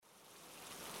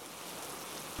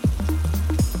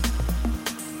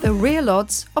The real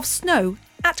odds of snow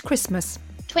at Christmas.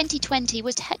 2020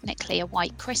 was technically a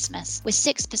white Christmas, with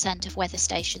 6% of weather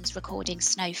stations recording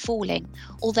snow falling,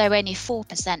 although only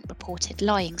 4% reported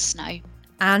lying snow.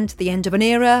 And the end of an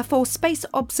era for space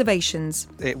observations.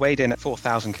 It weighed in at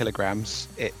 4,000 kilograms.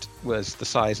 It was the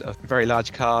size of a very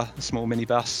large car, a small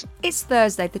minibus. It's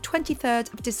Thursday, the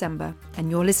 23rd of December, and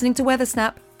you're listening to Weather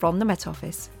Snap from the Met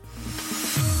Office.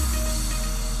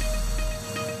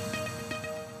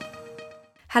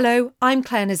 Hello, I'm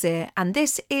Claire Nazir, and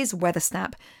this is Weather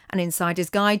Snap, an insider's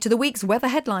guide to the week's weather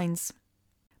headlines.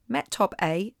 METOP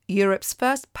A, Europe's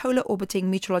first polar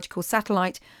orbiting meteorological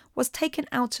satellite, was taken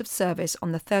out of service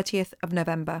on the 30th of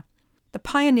November. The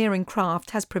pioneering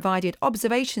craft has provided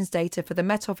observations data for the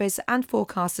Met Office and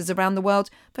forecasters around the world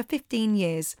for 15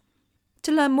 years.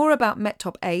 To learn more about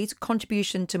METOP A's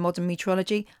contribution to modern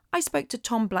meteorology, I spoke to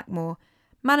Tom Blackmore,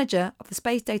 manager of the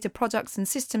Space Data Products and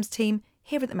Systems team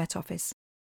here at the Met Office.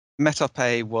 METOP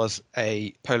A was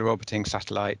a polar orbiting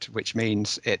satellite, which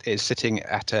means it is sitting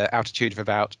at an altitude of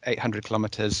about 800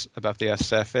 kilometres above the Earth's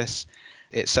surface.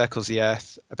 It circles the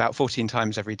Earth about 14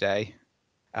 times every day,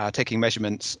 taking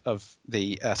measurements of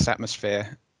the Earth's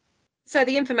atmosphere. So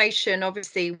the information,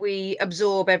 obviously, we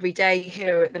absorb every day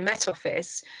here at the Met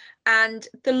Office, and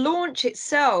the launch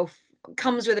itself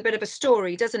comes with a bit of a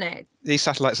story, doesn't it? These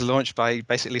satellites are launched by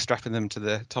basically strapping them to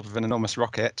the top of an enormous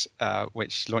rocket,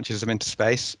 which launches them into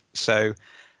space. So,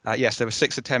 yes, there were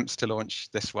 6 attempts to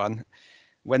launch this one.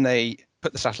 When they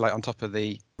put the satellite on top of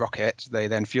the rocket, they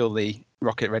then fuel the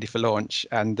rocket ready for launch,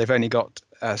 and they've only got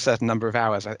a certain number of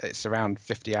hours. It's around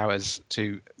 50 hours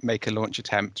to make a launch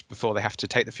attempt before they have to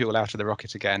take the fuel out of the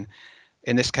rocket again.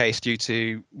 In this case, due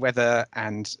to weather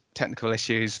and technical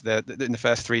issues, in the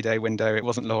first 3-day window, it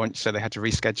wasn't launched, so they had to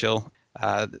reschedule.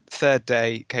 The third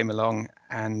day came along,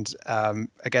 and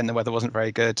again, the weather wasn't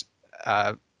very good.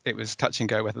 It was touch and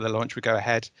go whether the launch would go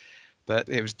ahead, but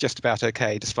it was just about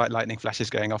okay, despite lightning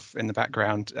flashes going off in the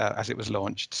background as it was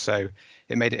launched. So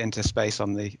it made it into space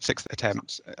on the 6th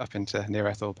attempt up into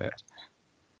near-Earth orbit.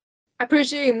 I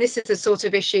presume this is the sort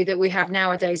of issue that we have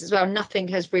nowadays as well. Nothing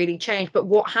has really changed, but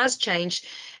what has changed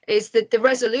is that the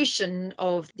resolution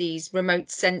of these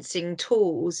remote sensing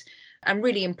tools, and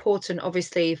really important,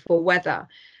 obviously, for weather.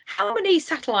 How many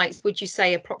satellites would you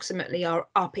say approximately are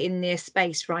up in near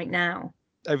space right now?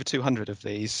 Over 200 of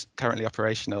these currently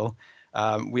operational.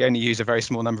 We only use a very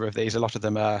small number of these. A lot of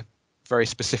them are very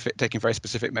specific, taking very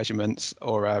specific measurements,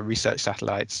 or research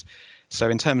satellites. So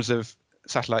in terms of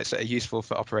satellites that are useful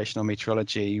for operational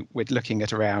meteorology, we're looking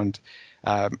at around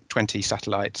 20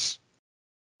 satellites.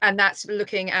 And that's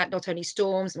looking at not only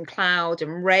storms and cloud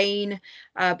and rain,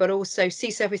 but also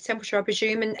sea surface temperature, I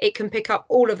presume, and it can pick up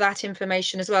all of that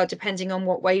information as well, depending on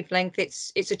what wavelength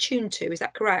it's attuned to. Is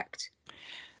that correct?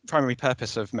 Primary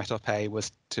purpose of METOP A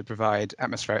was to provide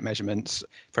atmospheric measurements,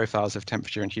 profiles of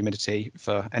temperature and humidity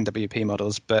for NWP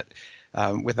models, but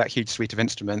with that huge suite of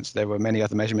instruments, there were many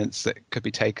other measurements that could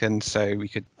be taken. So we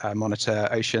could monitor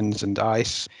oceans and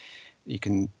ice. You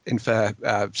can infer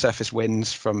surface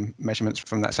winds from measurements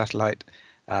from that satellite,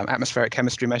 atmospheric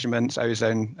chemistry measurements,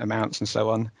 ozone amounts, and so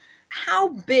on. How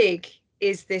big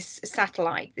is this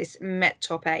satellite, this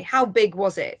METOP A? How big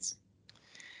was it?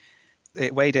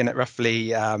 It weighed in at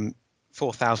roughly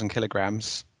 4,000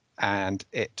 kilograms, and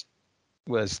it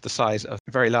was the size of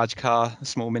a very large car, a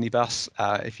small minibus,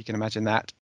 if you can imagine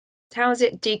that. How is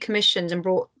it decommissioned and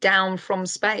brought down from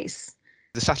space?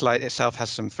 The satellite itself has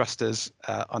some thrusters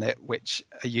on it, which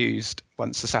are used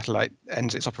once the satellite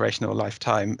ends its operational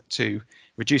lifetime to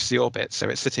reduce the orbit. So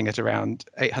it's sitting at around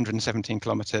 817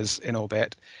 kilometers in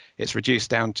orbit. It's reduced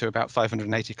down to about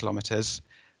 580 kilometers.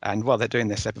 And while they're doing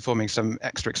this, they're performing some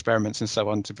extra experiments and so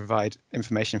on to provide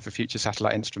information for future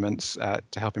satellite instruments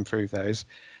to help improve those.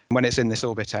 When it's in this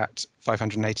orbit at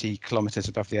 580 kilometers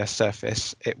above the Earth's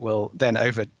surface, it will then,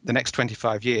 over the next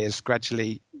 25 years,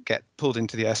 gradually get pulled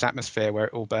into the Earth's atmosphere where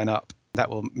it will burn up. That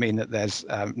will mean that there's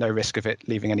no risk of it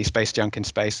leaving any space junk in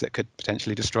space that could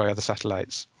potentially destroy other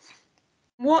satellites.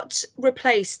 What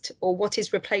replaced, or what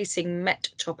is replacing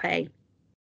METOP A?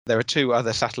 There are 2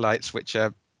 other satellites which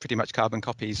are pretty much carbon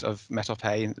copies of METOP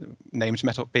A, named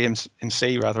METOP B in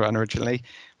C rather unoriginally,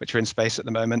 which are in space at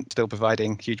the moment, still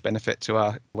providing huge benefit to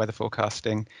our weather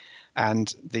forecasting.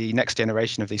 And the next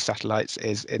generation of these satellites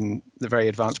is in the very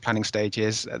advanced planning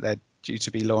stages. They're due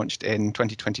to be launched in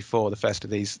 2024, the first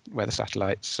of these weather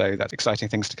satellites. So that's exciting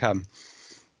things to come.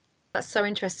 That's so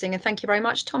interesting. And thank you very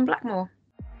much, Tom Blackmore.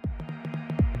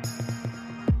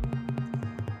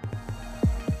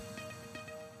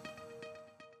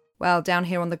 Well, down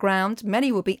here on the ground,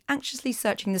 many will be anxiously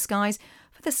searching the skies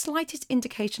for for the slightest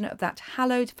indication of that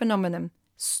hallowed phenomenon,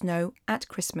 snow at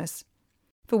Christmas.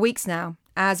 For weeks now,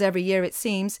 as every year it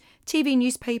seems, TV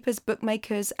newspapers,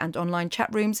 bookmakers and online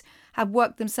chat rooms have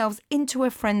worked themselves into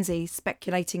a frenzy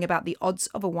speculating about the odds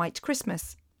of a white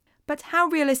Christmas. But how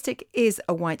realistic is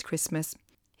a white Christmas?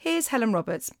 Here's Helen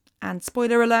Roberts, and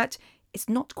spoiler alert, it's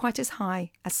not quite as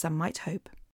high as some might hope.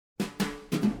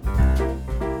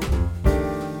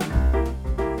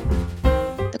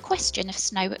 The question of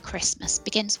snow at Christmas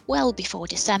begins well before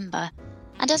December,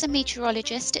 and as a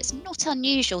meteorologist, it's not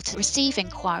unusual to receive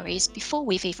inquiries before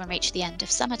we've even reached the end of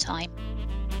summertime.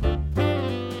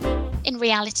 In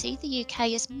reality, the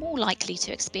UK is more likely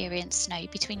to experience snow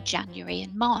between January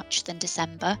and March than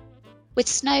December, with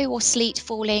snow or sleet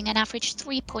falling an average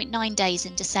 3.9 days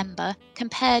in December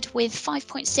compared with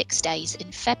 5.6 days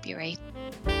in February.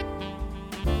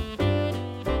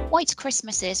 White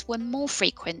Christmases were more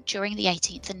frequent during the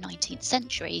 18th and 19th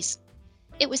centuries.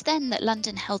 It was then that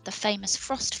London held the famous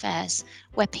frost fairs,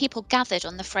 where people gathered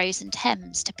on the frozen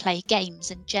Thames to play games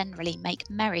and generally make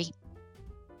merry.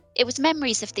 It was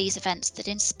memories of these events that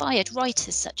inspired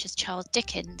writers such as Charles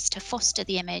Dickens to foster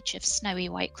the image of snowy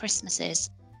white Christmases,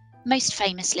 most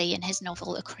famously in his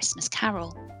novel A Christmas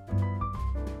Carol.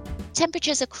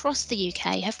 Temperatures across the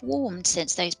UK have warmed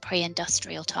since those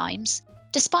pre-industrial times.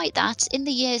 Despite that, in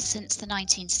the years since the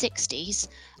 1960s,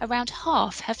 around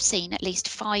half have seen at least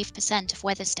 5% of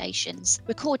weather stations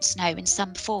record snow in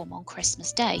some form on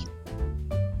Christmas Day.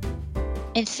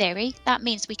 In theory, that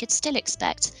means we could still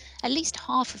expect at least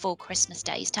half of all Christmas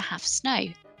days to have snow.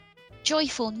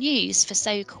 Joyful news for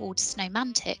so-called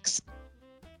snowmantics.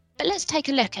 But let's take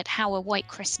a look at how a white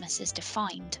Christmas is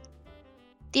defined.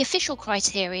 The official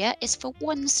criteria is for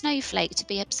one snowflake to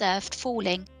be observed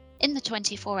falling in the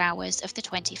 24 hours of the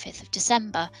 25th of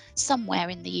December, somewhere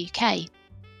in the UK.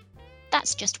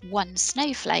 That's just one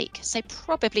snowflake, so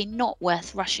probably not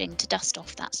worth rushing to dust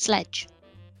off that sledge.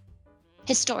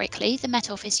 Historically, the Met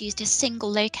Office used a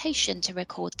single location to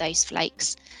record those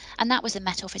flakes, and that was a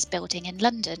Met Office building in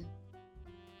London.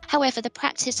 However, the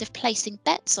practice of placing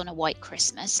bets on a white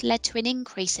Christmas led to an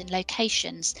increase in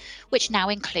locations, which now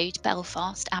include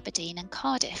Belfast, Aberdeen and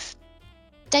Cardiff.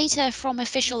 Data from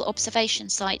official observation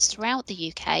sites throughout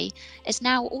the UK is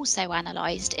now also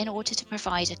analysed in order to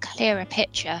provide a clearer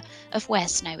picture of where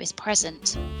snow is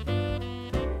present.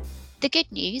 The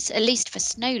good news, at least for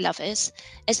snow lovers,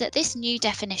 is that this new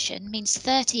definition means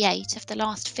 38 of the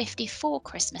last 54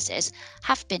 Christmases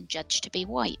have been judged to be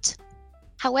white.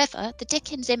 However, the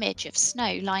Dickens image of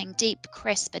snow lying deep,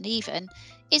 crisp and even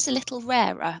is a little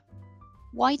rarer.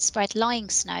 Widespread lying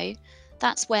snow,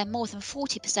 that's where more than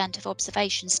 40% of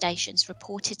observation stations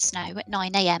reported snow at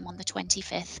 9 a.m. on the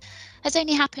 25th, has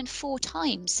only happened 4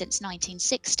 times since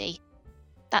 1960.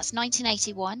 That's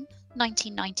 1981,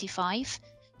 1995,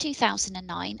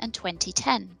 2009 and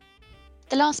 2010.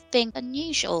 The last being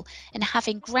unusual in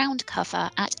having ground cover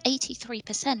at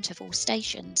 83% of all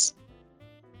stations.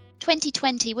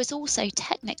 2020 was also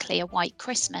technically a white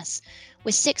Christmas,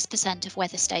 with 6% of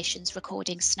weather stations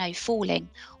recording snow falling,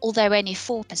 although only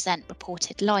 4%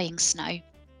 reported lying snow.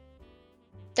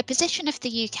 The position of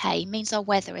the UK means our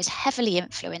weather is heavily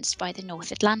influenced by the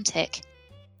North Atlantic.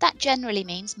 That generally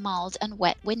means mild and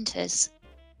wet winters.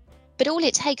 But all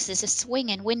it takes is a swing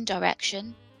in wind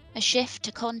direction, a shift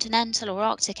to continental or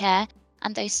Arctic air,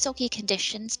 and those soggy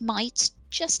conditions might,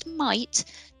 just might,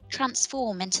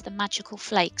 transform into the magical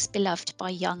flakes beloved by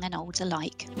young and old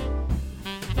alike.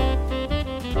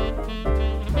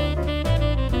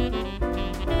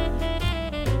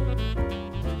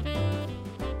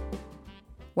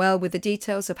 Well, with the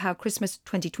details of how Christmas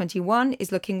 2021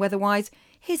 is looking weather-wise,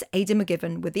 here's Aidan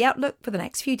McGivern with the outlook for the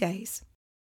next few days.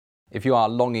 If you are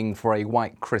longing for a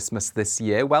white Christmas this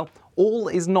year, well, all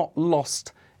is not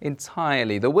lost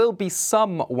entirely. There will be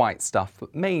some white stuff,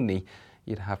 but mainly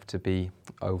you'd have to be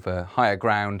over higher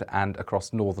ground and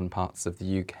across northern parts of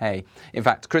the UK. In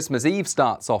fact, Christmas Eve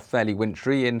starts off fairly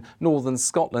wintry in northern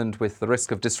Scotland with the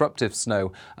risk of disruptive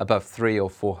snow above 300 or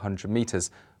 400 metres.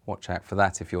 Watch out for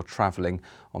that if you're travelling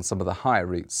on some of the higher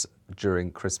routes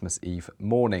during Christmas Eve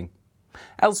morning.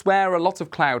 Elsewhere, a lot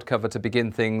of cloud cover to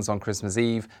begin things on Christmas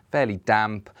Eve, fairly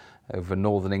damp over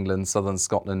northern England, southern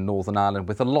Scotland, Northern Ireland,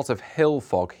 with a lot of hill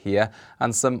fog here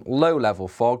and some low-level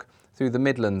fog through the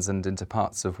Midlands and into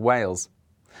parts of Wales.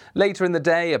 Later in the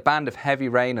day, a band of heavy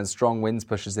rain and strong winds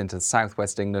pushes into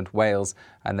southwest England, Wales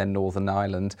and then Northern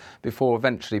Ireland, before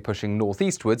eventually pushing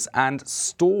northeastwards and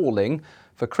stalling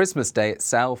for Christmas Day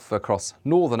itself across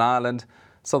Northern Ireland,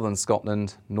 southern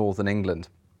Scotland, northern England.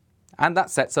 And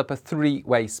that sets up a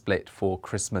 3-way split for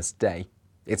Christmas Day.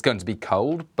 It's going to be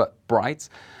cold but bright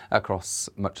across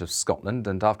much of Scotland,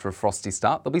 and after a frosty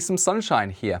start there'll be some sunshine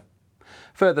here.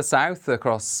 Further south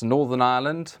across Northern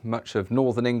Ireland, much of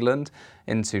northern England,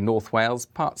 into North Wales,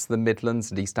 parts of the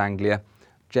Midlands and East Anglia,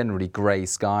 generally grey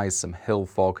skies, some hill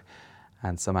fog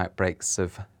and some outbreaks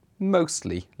of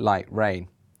mostly light rain.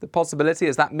 The possibility,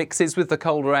 as that mixes with the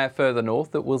colder air further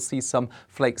north, that we'll see some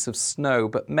flakes of snow,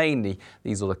 but mainly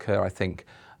these will occur, I think,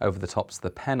 over the tops of the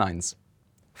Pennines.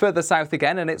 Further south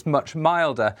again, and it's much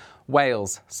milder.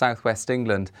 Wales, southwest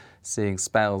England, seeing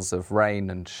spells of rain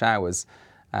and showers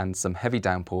and some heavy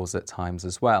downpours at times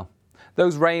as well.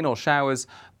 Those rain or showers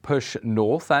push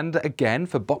north, and again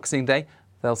for Boxing Day,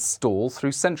 they'll stall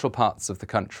through central parts of the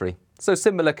country. So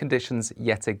similar conditions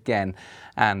yet again.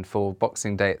 And for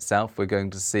Boxing Day itself, we're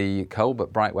going to see cold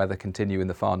but bright weather continue in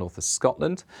the far north of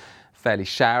Scotland. Fairly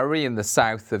showery in the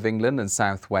south of England and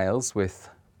South Wales with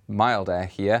mild air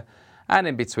here. And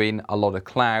in between, a lot of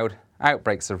cloud,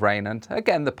 outbreaks of rain, and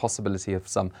again the possibility of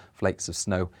some flakes of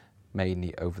snow,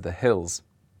 mainly over the hills.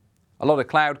 A lot of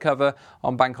cloud cover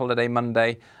on Bank Holiday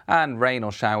Monday and rain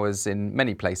or showers in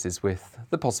many places, with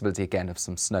the possibility again of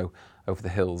some snow over the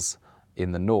hills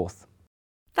in the north.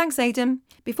 Thanks, Aidan.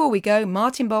 Before we go,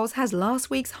 Martin Bowles has last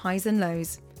week's highs and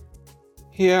lows.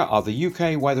 Here are the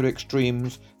UK weather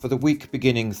extremes for the week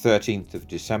beginning 13th of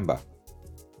December.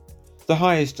 The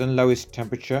highest and lowest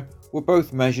temperature were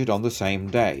both measured on the same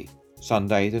day,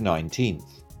 Sunday the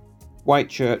 19th.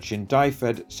 Whitechurch in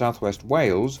Dyfed, southwest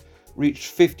Wales,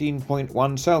 reached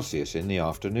 15.1 Celsius in the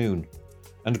afternoon,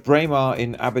 and Braemar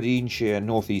in Aberdeenshire,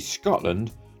 northeast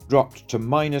Scotland, dropped to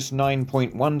minus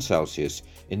 9.1 Celsius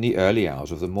in the early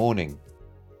hours of the morning.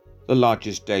 The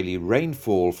largest daily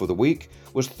rainfall for the week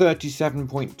was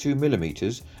 37.2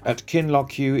 millimetres at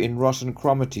Kinlochew in Ross and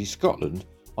Cromarty, Scotland,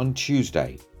 on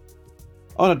Tuesday.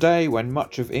 On a day when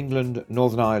much of England,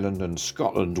 Northern Ireland and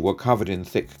Scotland were covered in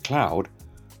thick cloud,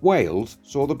 Wales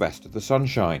saw the best of the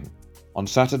sunshine. On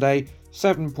Saturday,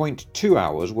 7.2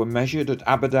 hours were measured at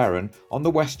Aberdaron on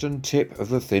the western tip of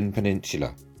the Thin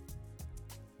Peninsula.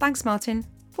 Thanks, Martin.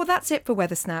 Well, that's it for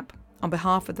Weather Snap. On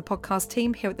behalf of the podcast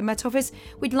team here at the Met Office,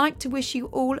 we'd like to wish you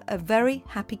all a very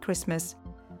happy Christmas.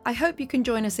 I hope you can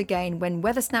join us again when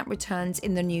Weather Snap returns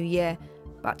in the new year.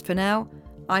 But for now,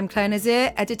 I'm Claire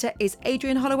Nazir, editor is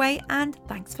Adrian Holloway, and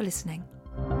thanks for listening.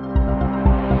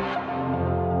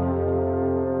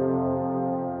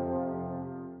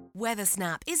 Weather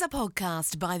Snap is a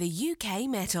podcast by the UK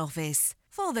Met Office.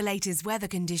 For the latest weather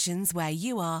conditions where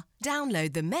you are,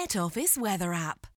 download the Met Office weather app.